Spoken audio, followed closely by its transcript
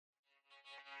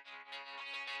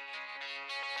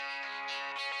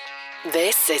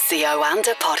This is the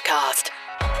Oanda Podcast.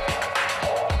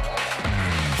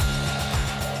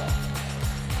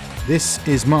 This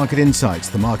is Market Insights,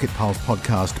 the Market Pulse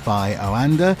podcast by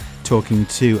Oanda, talking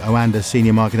to Oanda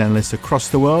senior market analysts across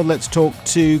the world. Let's talk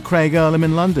to Craig Erlam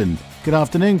in London. Good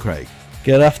afternoon, Craig.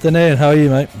 Good afternoon. How are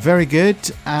you, mate? Very good.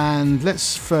 And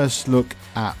let's first look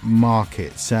at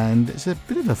markets. And it's a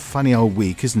bit of a funny old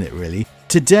week, isn't it, really?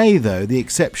 Today, though, the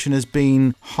exception has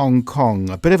been Hong Kong,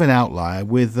 a bit of an outlier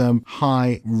with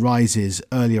high rises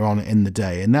earlier on in the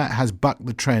day. And that has bucked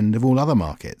the trend of all other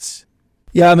markets.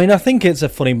 Yeah, I think it's a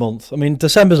funny month.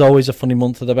 December's always a funny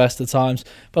month at the best of times,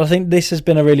 but I think this has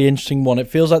been a really interesting one. It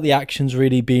feels like the action's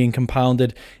really being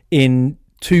compounded in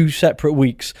two separate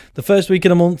weeks. The first week of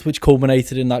the month, which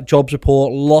culminated in that jobs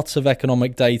report, lots of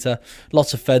economic data,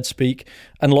 lots of Fed speak,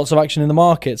 and lots of action in the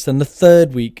markets. Then the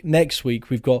third week, next week,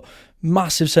 we've got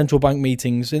massive central bank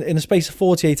meetings. In a space of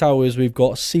 48 hours, we've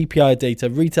got CPI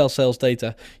data, retail sales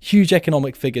data, huge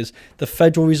economic figures, the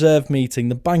Federal Reserve meeting,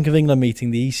 the Bank of England meeting,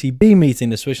 the ECB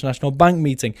meeting, the Swiss National Bank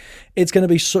meeting. It's going to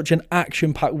be such an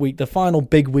action-packed week, the final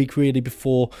big week really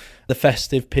before the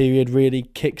festive period really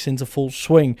kicks into full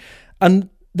swing. And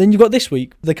then you've got this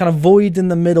week, the kind of void in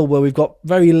the middle where we've got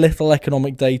very little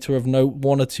economic data of note,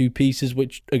 one or two pieces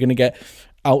which are going to get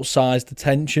outsized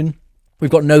attention. We've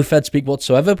got no Fed speak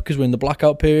whatsoever because we're in the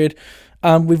blackout period.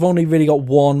 And we've only really got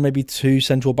one, maybe two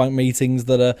central bank meetings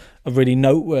that are really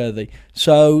noteworthy.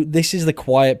 So this is the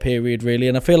quiet period, really.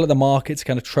 And I feel like the market's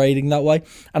kind of trading that way.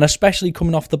 And especially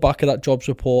coming off the back of that jobs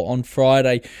report on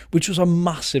Friday, which was a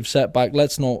massive setback.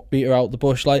 Let's not beat her out the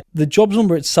bush. Like, the jobs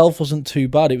number itself wasn't too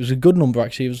bad. It was a good number,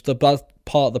 actually. It was the bad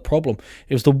part of the problem.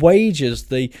 It was the wages,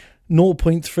 the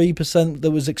 0.3%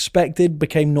 that was expected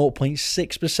became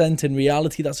 0.6% in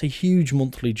reality. That's a huge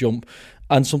monthly jump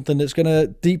and something that's going to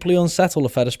deeply unsettle the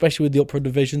Fed, especially with the upward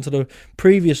revision to the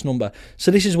previous number. So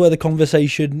this is where the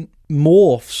conversation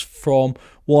morphs from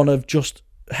one of just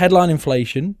headline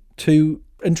inflation to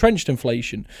entrenched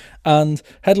inflation. And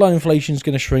headline inflation is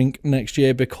going to shrink next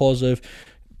year because of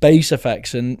base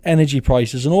effects and energy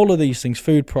prices and all of these things,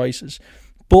 food prices.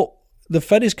 But the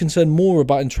Fed is concerned more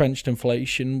about entrenched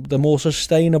inflation, the more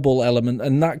sustainable element,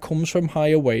 and that comes from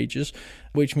higher wages,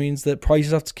 which means that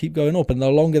prices have to keep going up. And the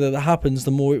longer that happens,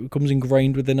 the more it becomes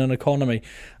ingrained within an economy.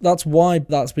 That's why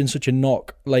that's been such a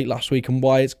knock late last week and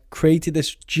why it's created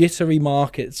this jittery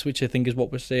markets, which I think is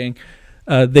what we're seeing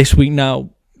this week now.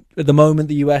 At the moment,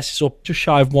 the US is up just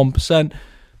shy of 1%.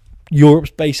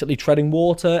 Europe's basically treading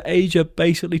water. Asia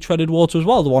basically treaded water as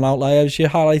well. The one outlier, as you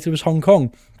highlighted, was Hong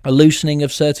Kong. A loosening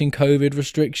of certain COVID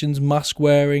restrictions, mask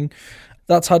wearing,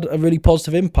 that's had a really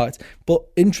positive impact. But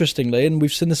interestingly, and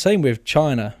we've seen the same with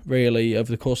China, really,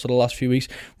 over the course of the last few weeks,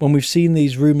 when we've seen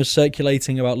these rumours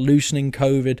circulating about loosening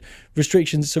COVID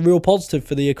restrictions, it's a real positive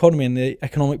for the economy and the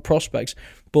economic prospects.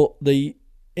 But the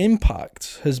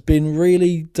impact has been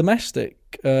really domestic.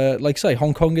 Like I say,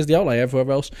 Hong Kong is the outlier.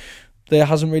 Everywhere else, there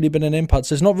hasn't really been an impact.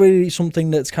 So it's not really something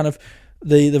that's kind of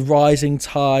the rising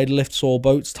tide lifts all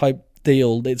boats type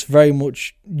deal. It's very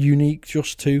much unique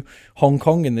just to Hong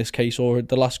Kong in this case, or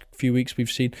the last few weeks we've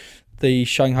seen the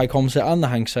Shanghai Composite and the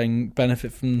Hang Seng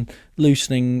benefit from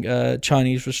loosening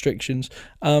Chinese restrictions.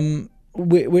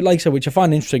 Like I said, which I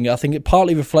find interesting. I think it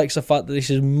partly reflects the fact that this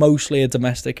is mostly a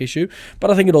domestic issue, but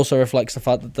I think it also reflects the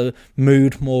fact that the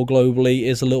mood more globally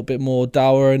is a little bit more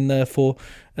dour, and therefore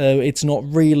it's not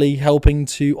really helping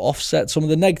to offset some of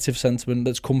the negative sentiment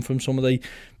that's come from some of the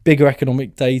bigger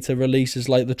economic data releases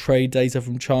like the trade data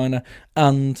from China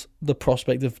and the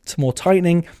prospect of more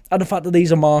tightening, and the fact that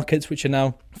these are markets which are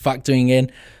now factoring in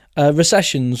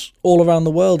recessions all around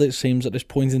the world. It seems at this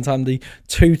point in time the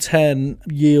 210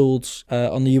 yields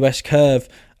on the US curve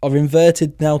are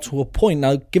inverted now to a point.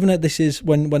 Now, given that this is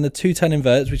when the 210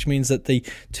 inverts, which means that the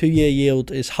 2-year yield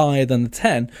is higher than the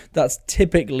 10, that's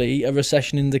typically a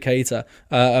recession indicator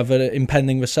of an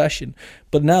impending recession.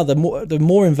 But now they're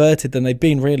more inverted than they've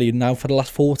been really now for the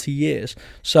last 40 years.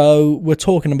 So we're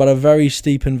talking about a very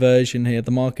steep inversion here.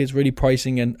 The market's really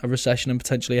pricing in a recession, and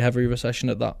potentially a heavy recession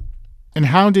at that. And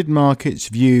how did markets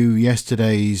view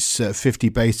yesterday's 50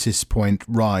 basis point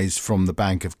rise from the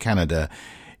Bank of Canada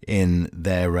in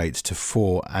their rates to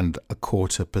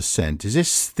 4.25%? Is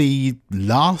this the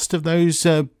last of those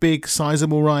big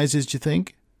sizable rises, do you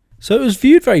think? So it was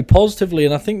viewed very positively,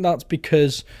 and I think that's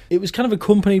because it was kind of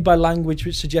accompanied by language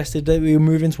which suggested that we were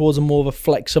moving towards a more of a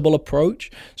flexible approach.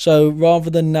 So rather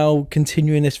than now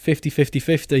continuing this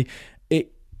 50-50-50,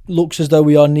 it looks as though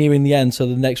we are nearing the end, so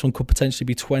the next one could potentially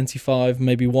be 25,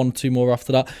 maybe 1 or 2 more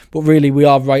after that. But really, we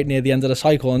are right near the end of the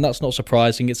cycle, and that's not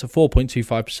surprising. It's a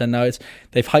 4.25% now.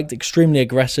 They've hiked extremely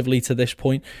aggressively to this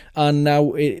point, and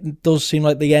now it does seem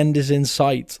like the end is in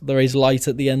sight. There is light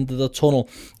at the end of the tunnel.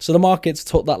 So the markets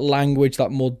took that language,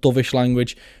 that more dovish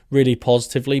language, really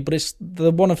positively, but it's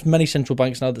one of many central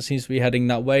banks now that seems to be heading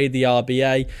that way. The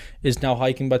RBA is now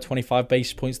hiking by 25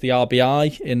 basis points. The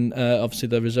RBI, in obviously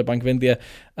the Reserve Bank of India,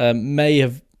 may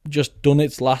have just done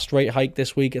its last rate hike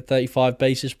this week at 35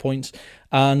 basis points,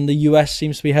 and the US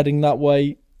seems to be heading that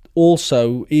way.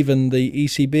 Also, even the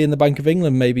ECB and the Bank of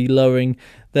England may be lowering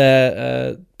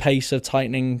their pace of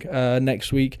tightening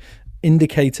next week,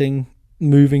 indicating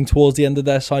moving towards the end of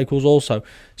their cycles also.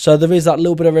 So there is that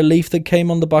little bit of relief that came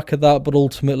on the back of that, but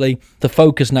ultimately the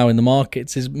focus now in the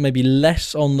markets is maybe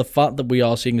less on the fact that we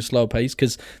are seeing a slow pace,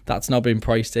 because that's now been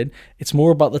priced in. It's more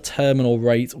about the terminal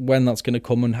rate, when that's going to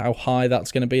come and how high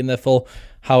that's going to be, and therefore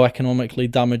how economically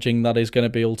damaging that is going to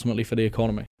be ultimately for the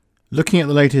economy. Looking at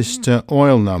the latest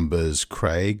oil numbers,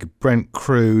 Craig, Brent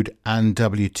crude and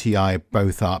WTI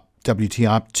both up. WTI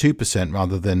up 2%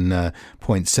 rather than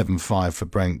 0.75 for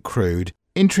Brent crude.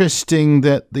 Interesting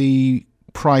that the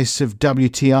price of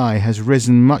WTI has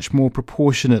risen much more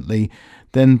proportionately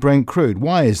than Brent crude.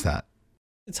 Why is that?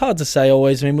 It's hard to say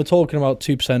always. I mean, we're talking about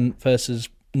 2% versus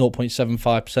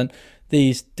 0.75%.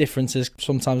 These differences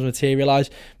sometimes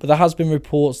materialise, but there has been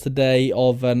reports today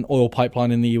of an oil pipeline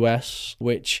in the US,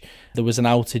 which there was an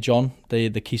outage on,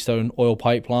 the Keystone Oil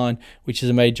Pipeline, which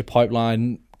is a major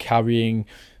pipeline carrying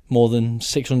more than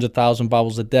 600,000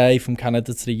 barrels a day from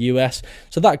Canada to the US.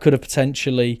 So that could have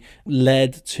potentially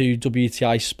led to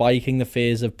WTI spiking, the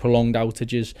fears of prolonged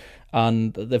outages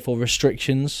and therefore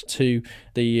restrictions to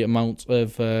the amount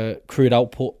of crude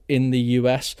output in the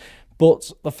US.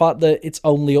 But the fact that it's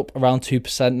only up around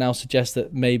 2% now suggests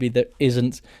that maybe there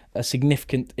isn't a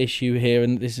significant issue here,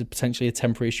 and this is potentially a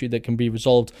temporary issue that can be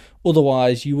resolved.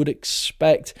 Otherwise, you would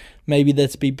expect maybe there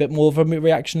to be a bit more of a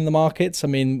reaction in the markets. I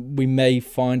mean, we may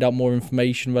find out more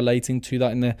information relating to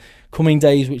that in the coming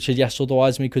days, which suggests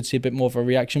otherwise we could see a bit more of a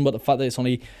reaction. But the fact that it's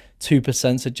only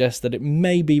 2% suggests that it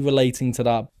may be relating to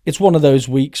that. It's one of those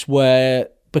weeks where,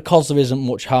 because there isn't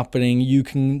much happening, you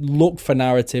can look for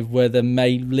narrative where there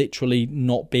may literally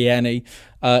not be any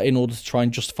in order to try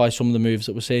and justify some of the moves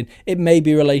that we're seeing. It may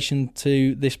be a relation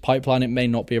to this pipeline. It may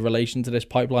not be a relation to this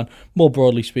pipeline. More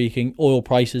broadly speaking, oil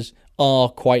prices are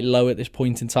quite low at this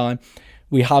point in time.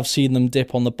 We have seen them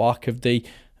dip on the back of the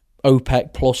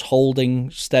OPEC plus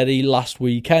holding steady last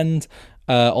weekend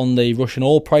on the Russian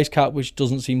oil price cap, which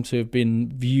doesn't seem to have been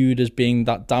viewed as being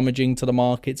that damaging to the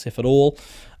markets, if at all.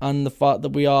 And the fact that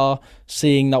we are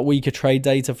seeing that weaker trade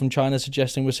data from China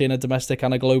suggesting we're seeing a domestic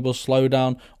and a global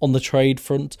slowdown on the trade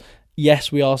front.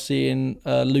 Yes, we are seeing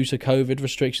looser COVID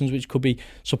restrictions, which could be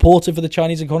supportive for the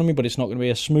Chinese economy, but it's not going to be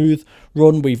a smooth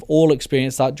run. We've all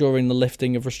experienced that during the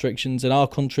lifting of restrictions in our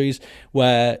countries,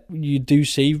 where you do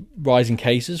see rising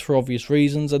cases for obvious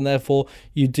reasons, and therefore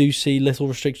you do see little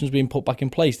restrictions being put back in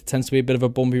place. It tends to be a bit of a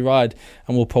bumpy ride,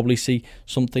 and we'll probably see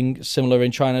something similar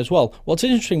in China as well. What's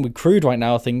interesting with crude right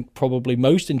now, I think probably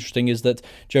most interesting, is that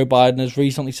Joe Biden has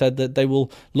recently said that they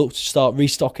will look to start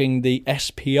restocking the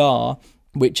SPR,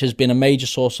 which has been a major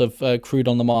source of crude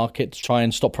on the market, to try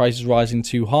and stop prices rising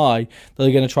too high. They're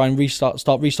going to try and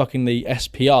start restocking the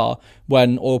SPR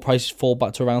when oil prices fall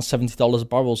back to around $70 a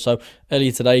barrel. So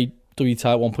earlier today,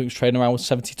 WTI at one point was trading around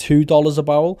 $72 a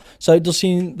barrel. So it does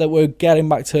seem that we're getting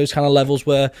back to those kind of levels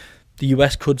where the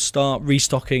US could start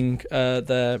restocking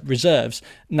their reserves.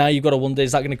 Now you've got to wonder,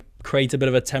 is that going to create a bit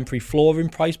of a temporary floor in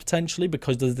price potentially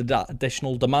because there's the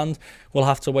additional demand? We'll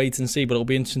have to wait and see, but it'll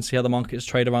be interesting to see how the markets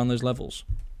trade around those levels.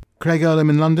 Craig Erlam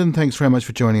in London, thanks very much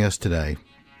for joining us today.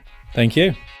 Thank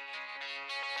you.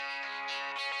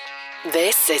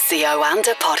 This is the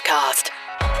Oanda Podcast.